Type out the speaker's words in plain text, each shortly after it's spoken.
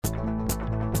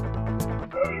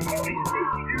We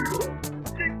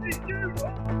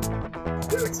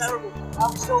were terrible.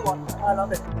 I'm still one. I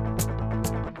love it.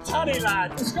 Tony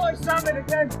lad, the sky's salmon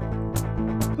again.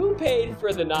 Who paid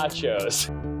for the nachos?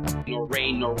 Nor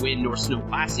rain, nor wind, nor snow,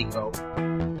 classico.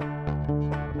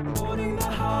 Holding the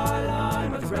high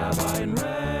line with Rabbi and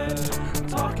Red,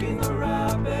 talking the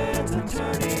rapids and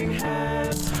turning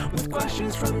heads, with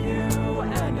questions from you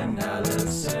and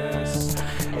analysis.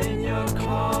 In your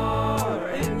car,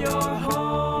 in your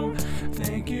home,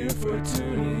 thank you for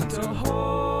tuning to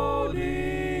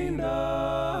Holding the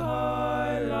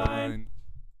High Line.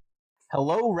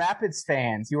 Hello, Rapids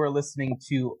fans. You are listening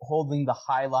to Holding the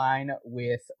High Line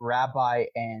with Rabbi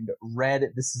and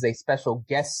Red. This is a special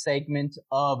guest segment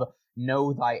of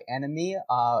Know Thy Enemy,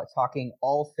 talking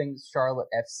all things Charlotte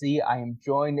FC. I am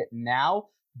joined now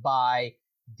by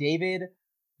David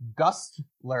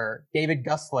Gustler.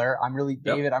 I'm really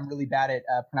bad at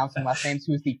pronouncing last names.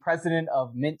 Who is the president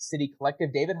of Mint City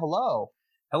Collective. David, hello.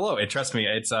 Hello. Trust me,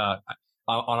 it's on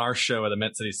our show, the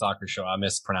Mint City Soccer Show, I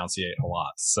mispronunciate a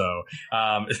lot. So,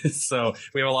 so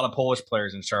we have a lot of Polish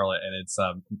players in Charlotte, and it's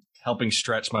helping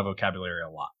stretch my vocabulary a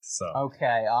lot. So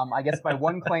okay, I guess my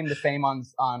one claim to fame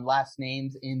on last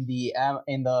names in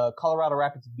the Colorado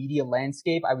Rapids media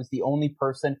landscape, I was the only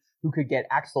person who could get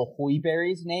Axel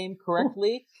Hoiberg's name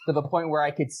correctly to the point where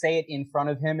I could say it in front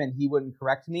of him and he wouldn't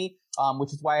correct me.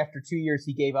 Which is why after 2 years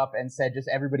he gave up and said, just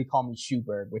everybody call me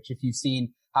Schuberg, which if you've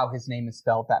seen how his name is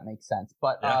spelled, that makes sense.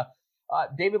 But yeah.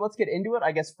 David, let's get into it.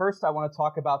 I guess first I want to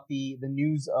talk about the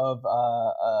news of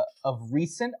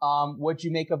recent. What'd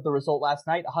you make of the result last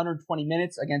night? 120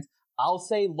 minutes against, I'll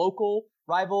say, local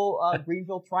rival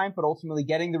Greenville Triumph, but ultimately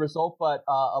getting the result. But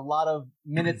a lot of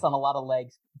minutes on a lot of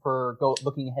legs for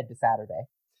looking ahead to Saturday.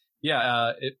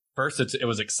 Yeah, it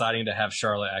was exciting to have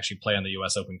Charlotte actually play on the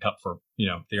U.S. Open Cup for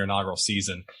their inaugural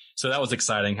season. So that was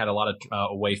exciting. Had a lot of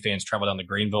away fans travel down to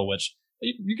Greenville, which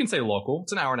you can say local.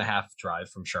 It's an hour and a half drive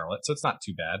from Charlotte, so it's not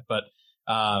too bad. But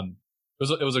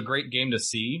it was a great game to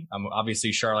see.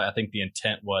 Obviously, Charlotte, I think the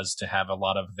intent was to have a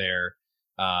lot of their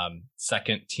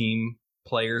second team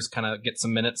players kind of get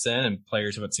some minutes in, and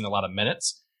players who had seen a lot of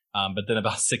minutes. But then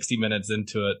about 60 minutes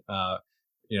into it,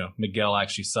 Miguel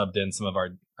actually subbed in some of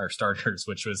our starters,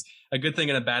 which was a good thing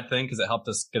and a bad thing because it helped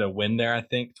us get a win there, I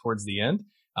think, towards the end.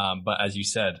 But as you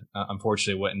said,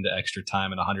 unfortunately went into extra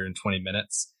time in 120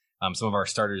 minutes. Some of our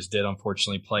starters did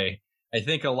unfortunately play, I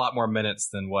think, a lot more minutes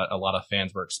than what a lot of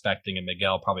fans were expecting and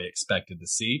Miguel probably expected to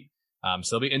see.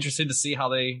 So it'll be interesting to see how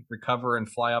they recover and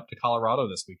fly up to Colorado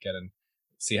this weekend and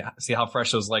see how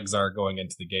fresh those legs are going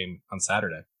into the game on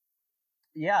Saturday.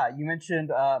 Yeah, you mentioned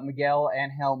Miguel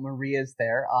Angel Maria's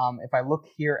there. If I look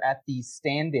here at the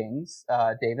standings,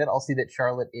 David, I'll see that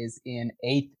Charlotte is in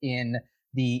 8th in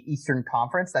the Eastern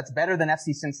Conference. That's better than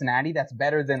FC Cincinnati. That's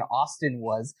better than Austin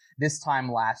was this time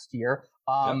last year.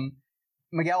 Yep.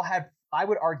 Miguel had, I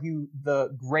would argue,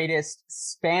 the greatest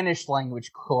Spanish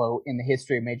language quote in the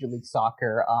history of Major League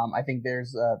Soccer. I think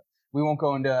there's we won't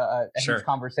go into a huge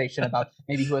conversation about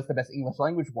maybe who has the best English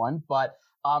language one, but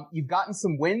you've gotten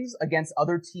some wins against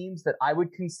other teams that I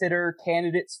would consider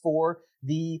candidates for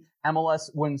the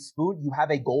MLS Wins Spoon. You have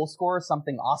a goal scorer,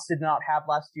 something Austin did not have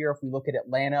last year. If we look at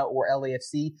Atlanta or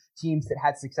LAFC, teams that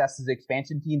had success as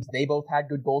expansion teams, they both had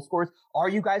good goal scorers. Are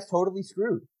you guys totally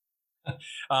screwed?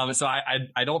 So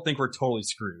I don't think we're totally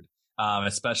screwed,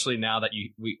 especially now that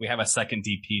we have a second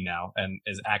DP now and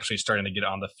is actually starting to get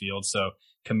on the field. So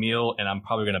Kamil, and I'm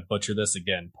probably going to butcher this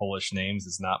again, Polish names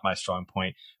is not my strong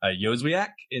point. Józwiak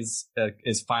is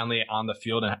finally on the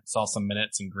field and saw some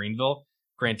minutes in Greenville.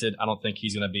 Granted, I don't think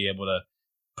he's going to be able to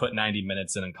put 90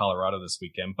 minutes in Colorado this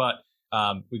weekend, but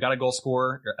we got a goal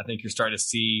scorer. I think you're starting to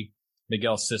see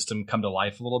Miguel's system come to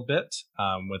life a little bit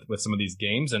with some of these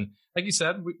games. And like you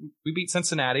said, we beat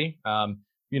Cincinnati.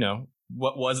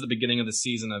 What was at the beginning of the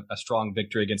season a strong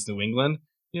victory against New England.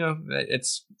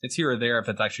 It's here or there if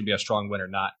it's actually be a strong win or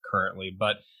not currently,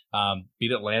 but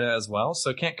beat Atlanta as well.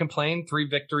 So can't complain. 3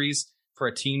 victories for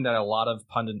a team that a lot of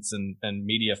pundits and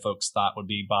media folks thought would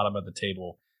be bottom of the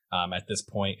table at this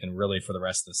point and really for the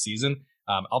rest of the season.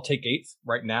 I'll take 8th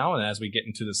right now. And as we get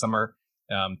into the summer,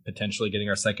 potentially getting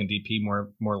our second DP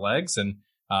more legs and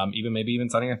even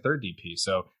signing a third DP.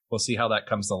 So we'll see how that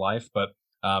comes to life. But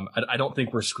I don't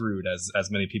think we're screwed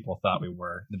as many people thought we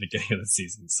were at the beginning of the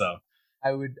season. So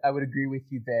I would agree with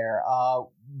you there.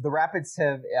 The Rapids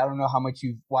have, I don't know how much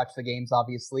you've watched the games,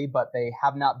 obviously, but they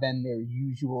have not been their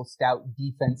usual stout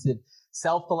defensive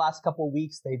self the last couple of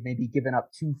weeks. They've maybe given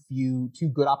up too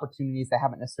good opportunities. They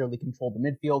haven't necessarily controlled the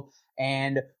midfield.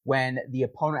 And when the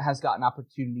opponent has gotten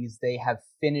opportunities, they have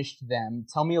finished them.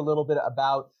 Tell me a little bit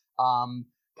about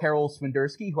Karol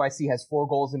Swiderski, who I see has 4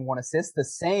 goals and 1 assist, the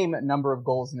same number of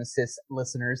goals and assists,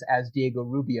 listeners, as Diego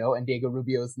Rubio, and Diego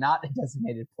Rubio is not a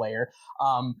designated player.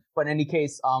 But in any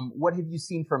case, what have you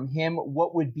seen from him?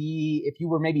 What would be, if you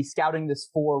were maybe scouting this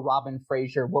for Robin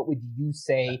Fraser, what would you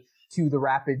say to the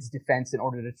Rapids defense in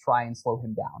order to try and slow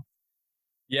him down?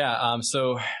 Yeah,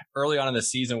 so early on in the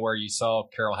season where you saw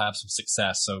Karol have some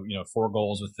success, so, 4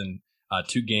 goals within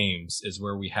 2 games is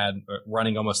where we had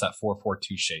running almost that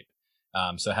 4-4-2 shape.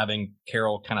 So having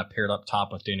Karol kind of paired up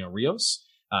top with Daniel Rios,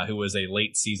 who was a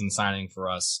late season signing for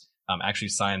us, actually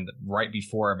signed right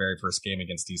before our very first game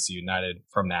against DC United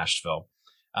from Nashville.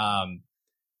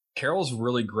 Karol's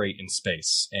really great in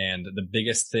space. And the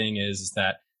biggest thing is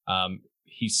that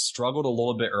he struggled a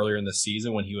little bit earlier in the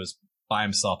season when he was by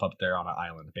himself up there on an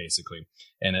island, basically.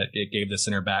 And it gave the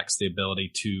center backs the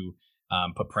ability to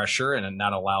put pressure and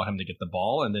not allow him to get the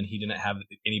ball. And then he didn't have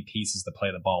any pieces to play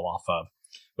the ball off of.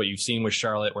 What you've seen with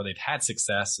Charlotte where they've had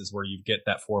success is where you get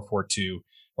that 4-4-2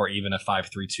 or even a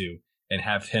 5-3-2 and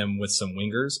have him with some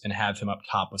wingers and have him up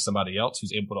top with somebody else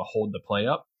who's able to hold the play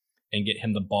up and get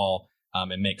him the ball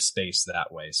and make space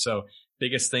that way. So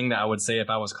biggest thing that I would say if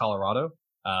I was Colorado,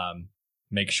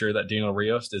 make sure that Daniel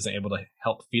Rios isn't able to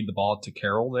help feed the ball to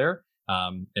Karol there,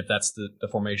 if that's the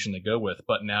formation to go with.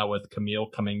 But now with Kamil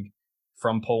coming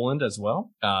from Poland as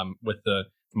well,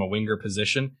 from a winger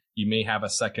position, you may have a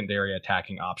secondary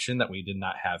attacking option that we did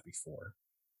not have before.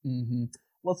 Mm-hmm.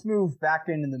 Let's move back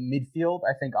into the midfield.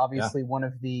 I think obviously one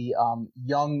of the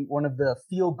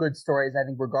feel-good stories, I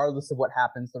think regardless of what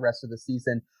happens the rest of the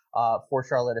season for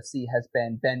Charlotte FC has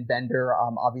been Ben Bender.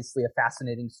 Obviously a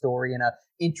fascinating story and a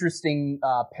interesting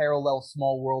parallel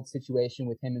small world situation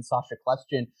with him and Sasha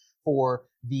Kljestan for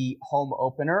the home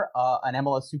opener, an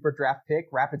MLS Super Draft pick.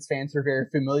 Rapids fans are very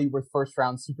familiar with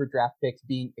first-round Super Draft picks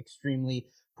being extremely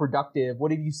productive.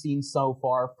 What have you seen so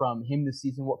far from him this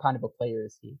season? What kind of a player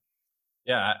is he?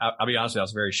 Yeah, I'll be honest with you, I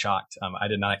was very shocked. I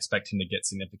did not expect him to get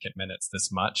significant minutes this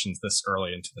much and this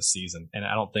early into the season. And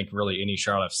I don't think really any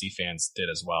Charlotte FC fans did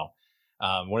as well.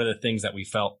 One of the things that we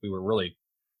felt we were really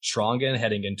strong in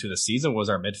heading into the season was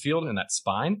our midfield and that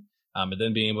spine. And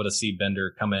then being able to see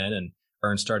Bender come in and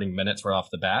earn starting minutes right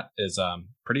off the bat is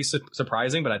pretty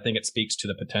surprising, but I think it speaks to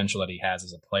the potential that he has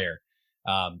as a player.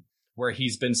 Where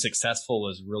he's been successful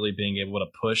is really being able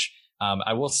to push.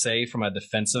 I will say from a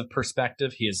defensive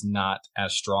perspective, he is not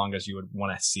as strong as you would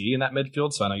want to see in that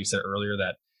midfield. So I know you said earlier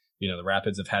that, the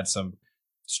Rapids have had some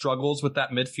struggles with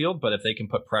that midfield, but if they can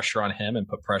put pressure on him and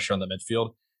put pressure on the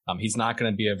midfield, he's not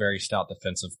going to be a very stout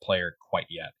defensive player quite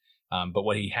yet. But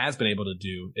what he has been able to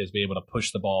do is be able to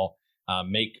push the ball,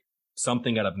 make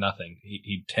something out of nothing.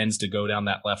 He tends to go down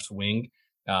that left wing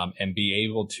and be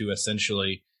able to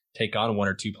essentially take on 1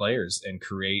 or 2 players and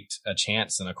create a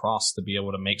chance and a cross to be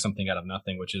able to make something out of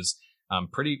nothing, which is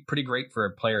pretty great for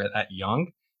a player that young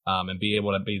and be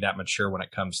able to be that mature when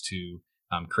it comes to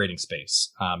creating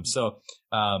space. So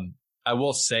I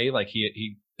will say like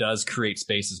he does create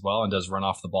space as well and does run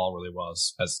off the ball really well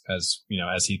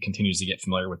as he continues to get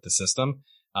familiar with the system.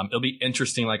 It'll be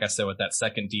interesting, like I said, with that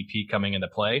second DP coming into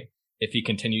play, if he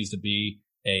continues to be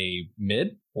a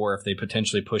mid or if they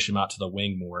potentially push him out to the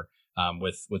wing more.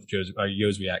 With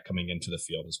Józwiak coming into the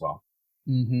field as well.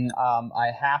 Mm-hmm.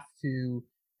 I have to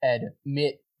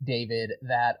admit, David,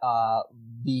 that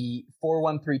the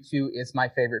 4-1-3-2 is my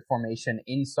favorite formation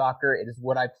in soccer. It is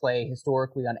what I play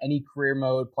historically on any career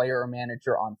mode, player or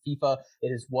manager on FIFA. It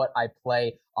is what I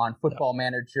play on Football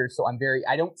Manager. So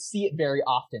I don't see it very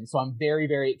often. So I'm very,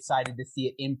 very excited to see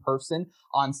it in person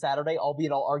on Saturday,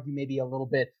 albeit I'll argue maybe a little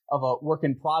bit of a work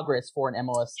in progress for an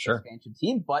MLS expansion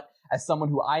team. But as someone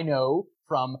who I know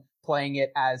from playing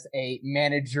it as a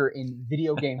manager in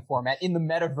video game format, in the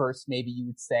metaverse, maybe you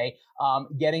would say,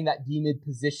 getting that D-mid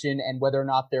position and whether or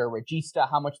not they're a regista,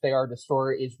 how much they are a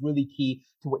destroyer is really key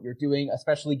to what you're doing,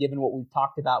 especially given what we've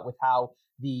talked about with how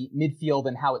the midfield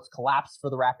and how it's collapsed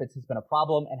for the Rapids has been a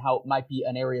problem and how it might be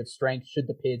an area of strength should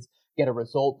the Pids get a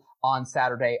result on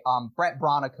Saturday. Brent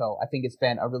Bronico, I think, has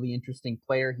been a really interesting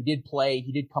player. He did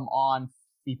come on.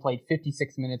 He played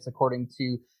 56 minutes according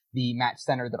to the match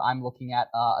center that I'm looking at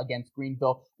against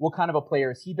Greenville. What kind of a player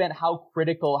has he been? How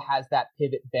critical has that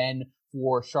pivot been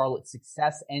for Charlotte's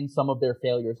success and some of their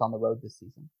failures on the road this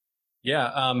season?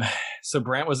 Yeah, so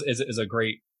Brant is a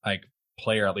great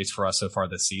player, at least for us so far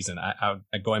this season. I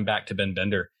going back to Ben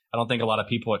Bender, I don't think a lot of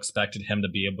people expected him to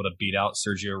be able to beat out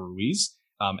Sergio Ruiz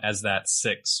as that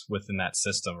 6 within that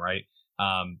system, right?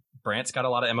 Brant's got a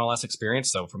lot of MLS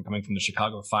experience, so coming from the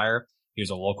Chicago Fire. He was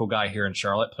a local guy here in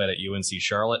Charlotte, played at UNC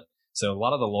Charlotte. So a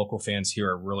lot of the local fans here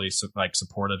are really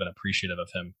supportive and appreciative of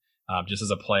him, just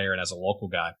as a player and as a local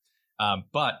guy.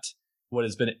 But what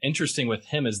has been interesting with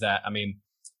him is that, I mean,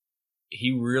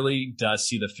 he really does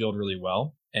see the field really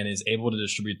well and is able to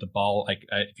distribute the ball. Like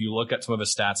if you look at some of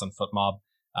his stats on FootMob,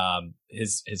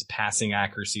 his passing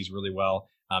accuracy is really well.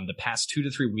 The past 2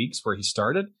 to 3 weeks where he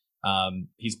started,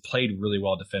 he's played really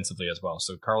well defensively as well.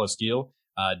 So Carlos Gil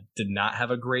did not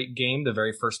have a great game the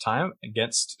very first time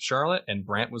against Charlotte, and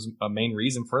Brandt was a main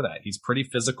reason for that. He's pretty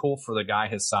physical for the guy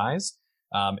his size,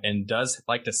 and does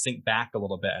like to sink back a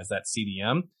little bit as that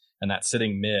CDM and that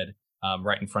sitting mid,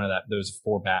 right in front of those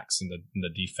 4 backs in the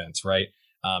defense, right?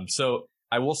 So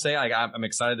I will say I'm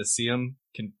excited to see him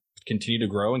continue to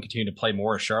grow and continue to play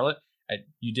more as Charlotte.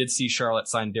 You did see Charlotte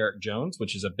sign Derek Jones,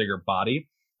 which is a bigger body,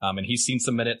 and he's seen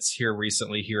some minutes here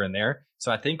recently, here and there.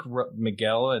 So I think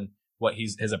Miguel and what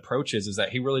his approach is that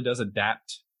he really does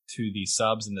adapt to the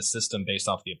subs and the system based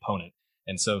off the opponent.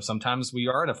 And so sometimes we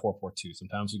are in a 4-4-2,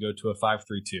 sometimes we go to a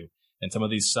 5-3-2. And some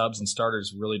of these subs and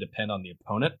starters really depend on the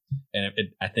opponent. And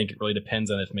I think it really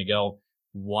depends on if Miguel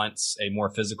wants a more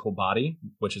physical body,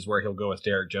 which is where he'll go with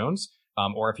Derek Jones,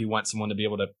 or if he wants someone to be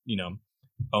able to,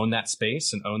 own that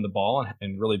space and own the ball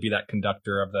and really be that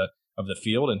conductor of the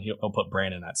field. And he'll put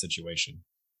Brandt in that situation.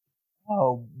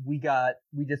 Oh, we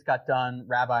just got done,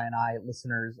 Rabbi and I,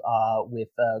 listeners, with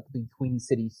the Queen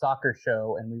City Soccer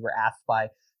Show, and we were asked by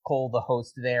Cole, the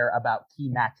host there, about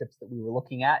key matchups that we were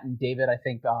looking at. And David, I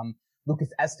think Lucas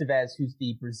Esteves, who's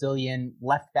the Brazilian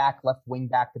left back, left wing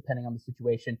back, depending on the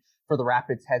situation for the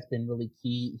Rapids, has been really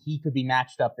key. He could be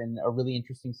matched up in a really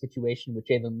interesting situation with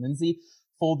Jalen Lindsey.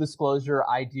 Full disclosure,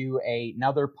 I do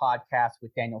another podcast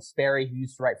with Daniel Sperry, who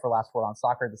used to write for Last Word on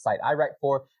Soccer, the site I write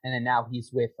for, and then now he's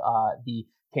with the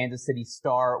Kansas City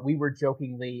Star. We were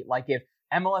jokingly, like, if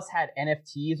MLS had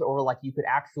NFTs, or like you could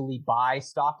actually buy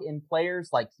stock in players,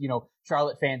 like,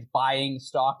 Charlotte fans buying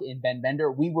stock in Ben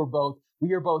Bender, we are both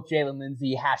Jalen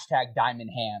Lindsey, #Diamond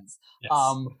Hands. Yes.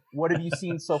 What have you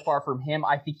seen so far from him?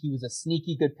 I think he was a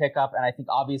sneaky good pickup, and I think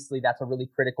obviously that's a really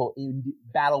critical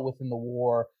battle within the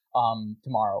war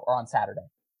tomorrow or on Saturday.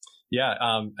 Yeah,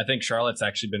 I think Charlotte's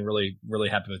actually been really, really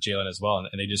happy with Jalen as well,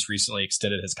 and they just recently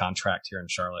extended his contract here in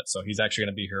Charlotte, so he's actually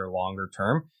going to be here longer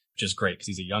term, which is great because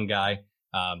he's a young guy.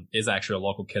 Is actually a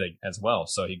local kid as well,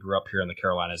 so he grew up here in the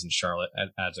Carolinas in Charlotte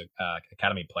as an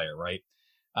academy player, right?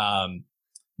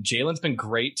 Jalen's been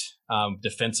great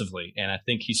defensively, and I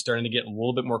think he's starting to get a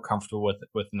little bit more comfortable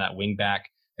within that wing back,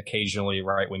 occasionally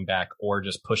right wing back, or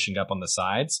just pushing up on the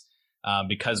sides.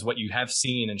 Because what you have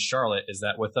seen in Charlotte is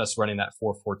that with us running that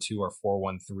 4-4-2 or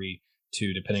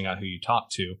 4-1-3-2, depending on who you talk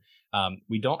to,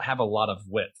 we don't have a lot of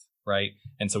width, right?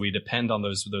 And so we depend on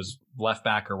those left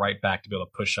back or right back to be able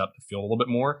to push up the field a little bit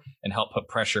more and help put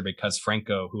pressure, because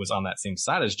Franco, who is on that same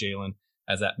side as Jalen,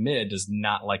 as that mid, does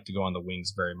not like to go on the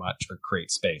wings very much or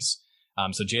create space.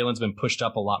 So Jalen's been pushed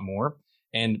up a lot more.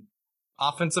 And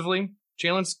offensively,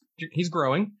 he's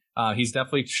growing. He's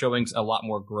definitely showing a lot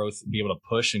more growth, be able to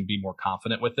push and be more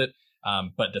confident with it.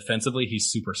 But defensively,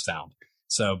 he's super sound.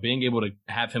 So being able to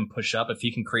have him push up, if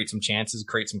he can create some chances,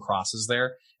 create some crosses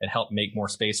there, and help make more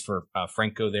space for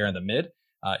Franco there in the mid,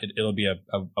 it'll be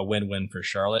a win-win for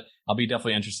Charlotte. I'll be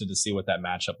definitely interested to see what that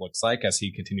matchup looks like as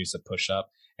he continues to push up.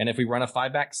 And if we run a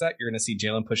 5-back set, you're going to see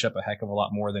Jalen push up a heck of a lot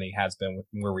more than he has been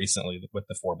more recently with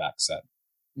the 4-back set.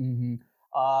 Mm-hmm.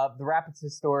 The Rapids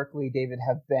historically, David,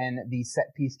 have been the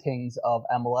set piece kings of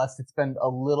MLS. It's been a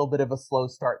little bit of a slow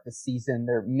start this season.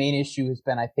 Their main issue has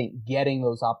been, I think, getting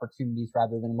those opportunities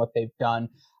rather than what they've done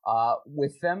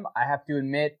with them. I have to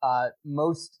admit,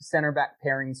 most center back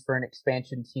pairings for an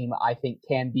expansion team, I think,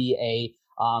 can be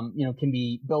can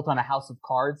be built on a house of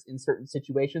cards in certain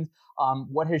situations.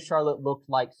 What has Charlotte looked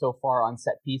like so far on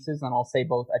set pieces? And I'll say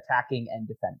both attacking and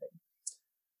defending.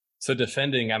 So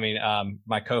defending, I mean,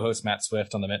 my co-host Matt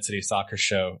Swift on the Met City Soccer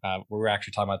Show, we were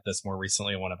actually talking about this more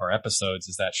recently in one of our episodes,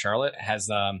 is that Charlotte has,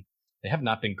 they have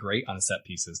not been great on set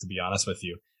pieces, to be honest with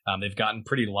you. They've gotten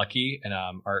pretty lucky, and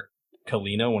our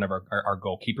Colino, one of our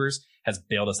goalkeepers, has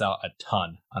bailed us out a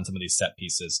ton on some of these set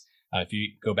pieces. If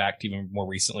you go back to even more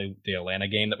recently, the Atlanta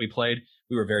game that we played,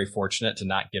 we were very fortunate to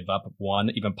not give up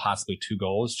one, even possibly 2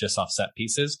 goals just off set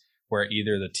pieces, where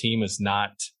either the team is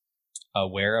not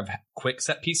aware of quick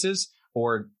set pieces,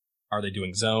 or are they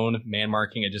doing zone, man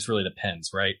marking? It just really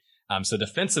depends, right? So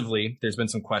defensively, there's been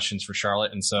some questions for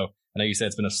Charlotte. And so I know you said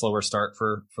it's been a slower start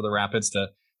for the Rapids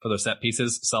for those set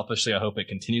pieces. Selfishly, I hope it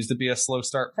continues to be a slow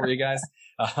start for you guys.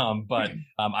 But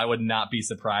I would not be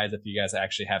surprised if you guys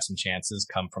actually have some chances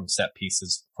come from set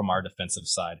pieces from our defensive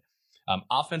side.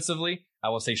 Offensively, I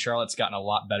will say Charlotte's gotten a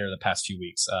lot better the past few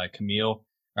weeks. Karol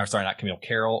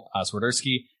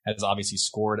Swiderski has obviously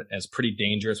scored as pretty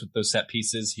dangerous with those set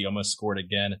pieces. He almost scored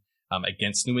again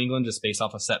against New England just based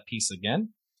off a set piece again.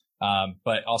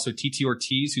 But also TT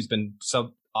Ortiz, who's been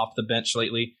subbed off the bench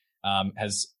lately, and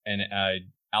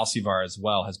Alcivar as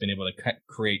well has been able to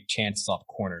create chances off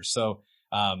corners. So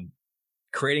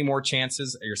creating more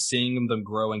chances, you're seeing them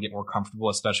grow and get more comfortable,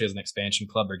 especially as an expansion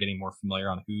club. They're getting more familiar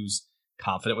on who's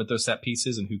confident with those set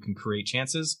pieces and who can create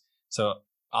chances. So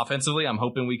offensively, I'm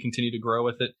hoping we continue to grow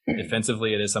with it.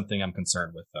 Defensively, it is something I'm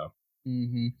concerned with, though.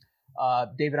 Mm-hmm.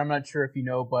 David, I'm not sure if you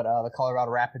know, but the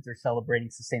Colorado Rapids are celebrating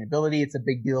sustainability. It's a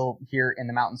big deal here in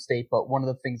the Mountain State, but one of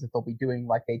the things that they'll be doing,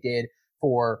 like they did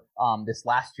for this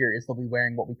last year, is they'll be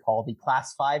wearing what we call the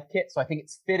Class 5 kit. So I think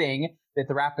it's fitting that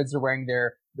the Rapids are wearing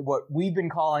what we've been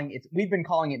calling it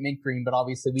mint green, but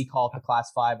obviously we call it the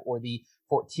Class 5 or the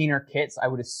 14er kits. I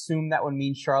would assume that would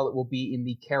mean Charlotte will be in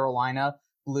the Carolina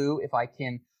blue, if I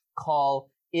can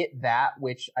call it that,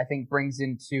 which I think brings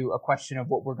into a question of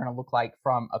what we're going to look like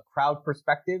from a crowd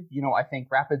perspective. I think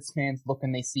Rapids fans look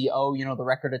and they see, the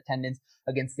record attendance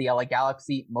against the LA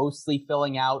Galaxy, mostly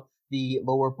filling out the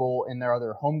lower bowl in their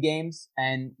other home games.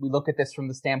 And we look at this from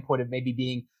the standpoint of maybe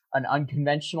being an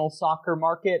unconventional soccer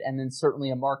market, and then certainly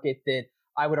a market that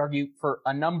I would argue for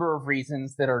a number of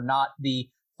reasons that are not the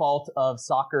fault of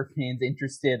soccer fans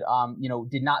interested,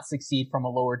 did not succeed from a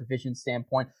lower division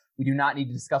standpoint. We do not need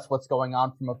to discuss what's going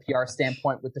on from a PR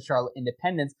standpoint with the Charlotte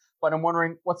Independents, but I'm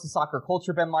wondering, what's the soccer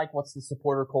culture been like? What's the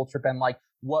supporter culture been like?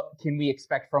 What can we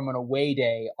expect from an away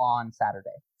day on Saturday?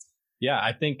 Yeah,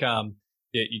 I think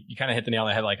you kind of hit the nail on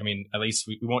the head. At least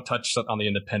we won't touch on the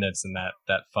Independents in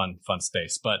that fun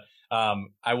space. But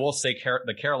I will say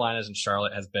the Carolinas and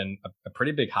Charlotte has been a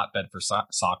pretty big hotbed for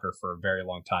soccer for a very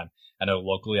long time. I know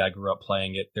locally I grew up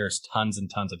playing it. There's tons and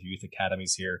tons of youth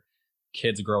academies here,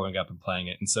 kids growing up and playing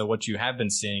it. And so what you have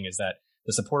been seeing is that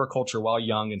the supporter culture, while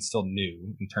young and still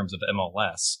new in terms of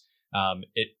MLS,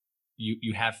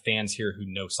 you have fans here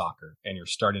who know soccer, and you're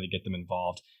starting to get them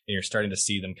involved, and you're starting to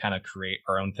see them kind of create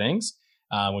our own things,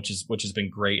 which has been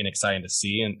great and exciting to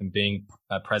see. And being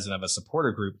president of a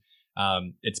supporter group,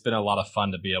 it's been a lot of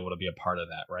fun to be able to be a part of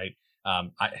that, right?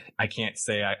 I can't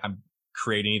say I'm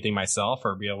create anything myself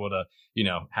or be able to,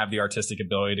 have the artistic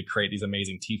ability to create these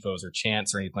amazing tifos or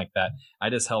chants or anything like that. I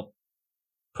just help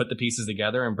put the pieces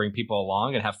together and bring people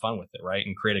along and have fun with it, right?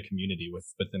 And create a community with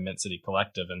the Mint City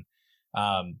Collective.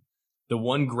 And the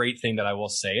one great thing that I will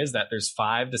say is that there's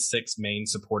 5 to 6 main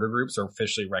supporter groups are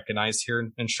officially recognized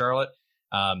here in Charlotte.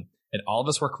 And all of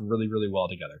us work really, really well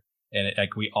together. And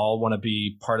we all want to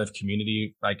be part of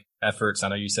community efforts. I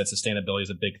know you said sustainability is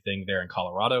a big thing there in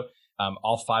Colorado.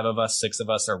 All 5 of us, 6 of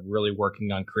us are really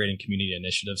working on creating community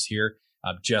initiatives here,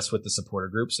 just with the supporter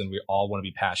groups. And we all want to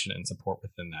be passionate and support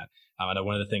within that. I know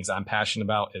one of the things I'm passionate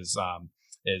about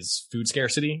is food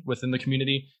scarcity within the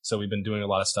community. So we've been doing a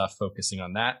lot of stuff focusing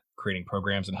on that, creating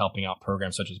programs and helping out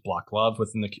programs such as Block Love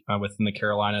within the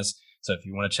Carolinas. So if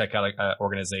you want to check out an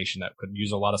organization that could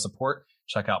use a lot of support,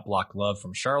 check out Block Love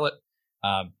from Charlotte.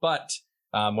 But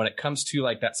when it comes to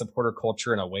that supporter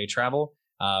culture and away travel,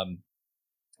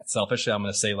 selfishly, I'm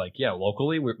going to say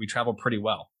locally, we traveled pretty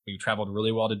well. We traveled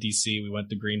really well to DC. We went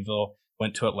to Greenville,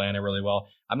 went to Atlanta really well.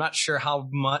 I'm not sure how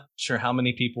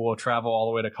many people will travel all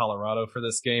the way to Colorado for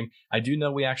this game. I do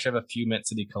know we actually have a few Mint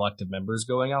City Collective members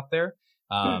going out there,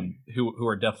 who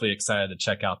are definitely excited to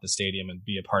check out the stadium and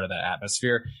be a part of that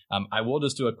atmosphere. I will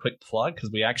just do a quick plug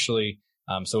because we actually,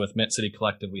 so with Mint City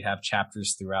Collective, we have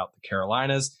chapters throughout the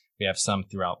Carolinas. We have some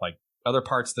throughout other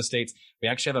parts of the states. We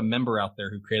actually have a member out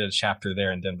there who created a chapter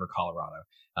there in Denver, Colorado.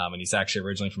 And he's actually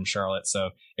originally from Charlotte.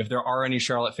 So if there are any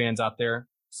Charlotte fans out there,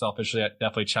 selfishly,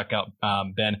 definitely check out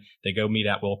Ben. They go meet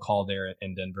at Will Call there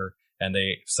in Denver, and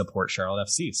they support Charlotte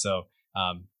FC. So,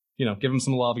 give them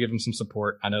some love, give them some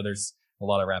support. I know there's a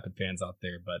lot of Rapid fans out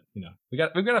there, but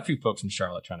we've got a few folks from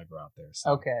Charlotte trying to grow out there.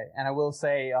 So. Okay, and I will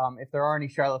say, if there are any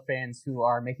Charlotte fans who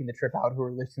are making the trip out who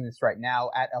are listening to this right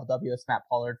now at LWS Matt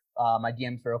Pollard, my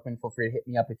DMs are open. Feel free to hit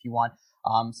me up if you want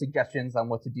suggestions on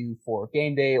what to do for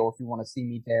game day, or if you want to see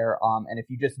me there. And if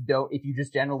you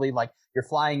just generally you're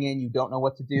flying in, you don't know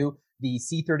what to do, the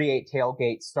C38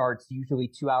 tailgate starts usually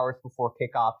 2 hours before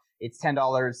kickoff. It's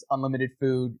 $10, unlimited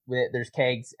food. There's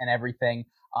kegs and everything.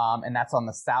 And that's on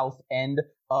the south end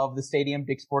of the stadium,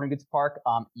 Dick's Sporting Goods Park.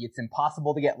 It's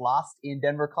impossible to get lost in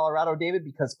Denver, Colorado, David,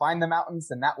 because find the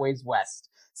mountains and that way's west.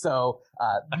 So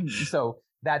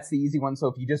that's the easy one. So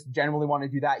if you just generally want to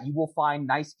do that, you will find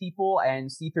nice people, and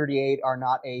C38 are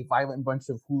not a violent bunch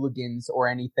of hooligans or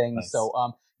anything. Nice. So,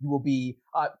 you will be,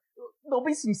 there'll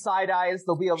be some side eyes.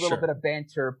 There'll be a little bit of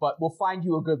banter, but we'll find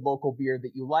you a good local beer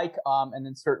that you like. And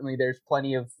then certainly there's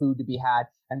plenty of food to be had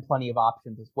and plenty of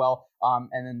options as well. And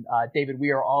then, David,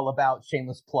 we are all about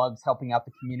shameless plugs, helping out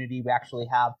the community. We actually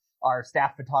have our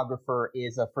staff photographer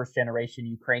is a first-generation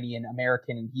Ukrainian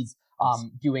American, and he's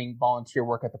doing volunteer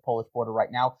work at the Polish border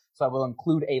right now. So I will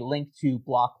include a link to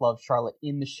Block Love Charlotte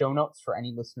in the show notes for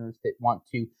any listeners that want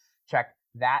to check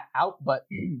that out. But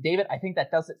David, I think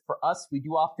that does it for us. We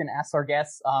do often ask our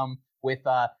guests with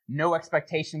no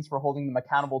expectations for holding them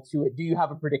accountable to it. Do you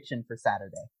have a prediction for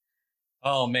Saturday?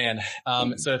 Oh man.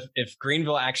 So if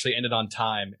Greenville actually ended on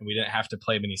time and we didn't have to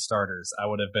play many starters, I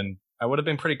would have been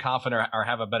pretty confident or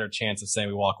have a better chance of saying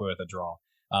we walk away with a draw.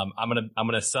 I'm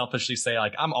gonna selfishly say,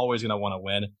 like, I'm always gonna want to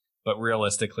win, but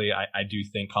realistically, I do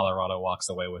think Colorado walks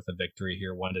away with a victory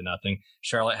here, 1-0.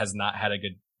 Charlotte has not had a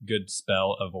good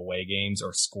spell of away games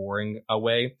or scoring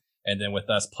away, and then with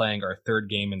us playing our third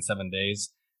game in 7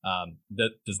 days,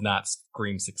 that does not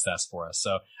scream success for us.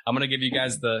 So I'm gonna give you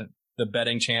guys the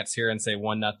betting chance here and say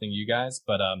 1-0 you guys,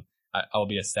 but I'll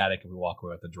be ecstatic if we walk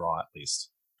away with a draw at least.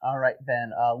 All right,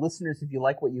 then. Listeners, if you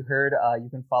like what you heard,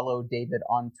 you can follow David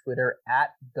on Twitter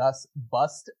at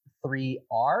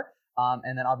GusBust3R.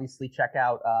 And then obviously check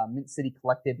out Mint City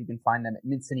Collective. You can find them at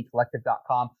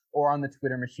mintcitycollective.com or on the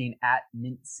Twitter machine at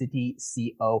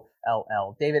MintCityColl.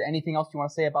 David, anything else you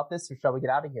want to say about this, or shall we get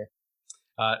out of here?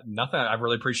 Nothing. I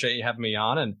really appreciate you having me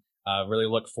on, and really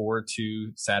look forward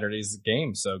to Saturday's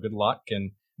game. So good luck,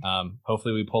 and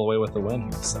hopefully we pull away with the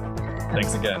win here. So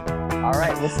thanks again. All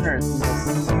right, listeners, we will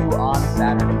see you on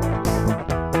Saturday.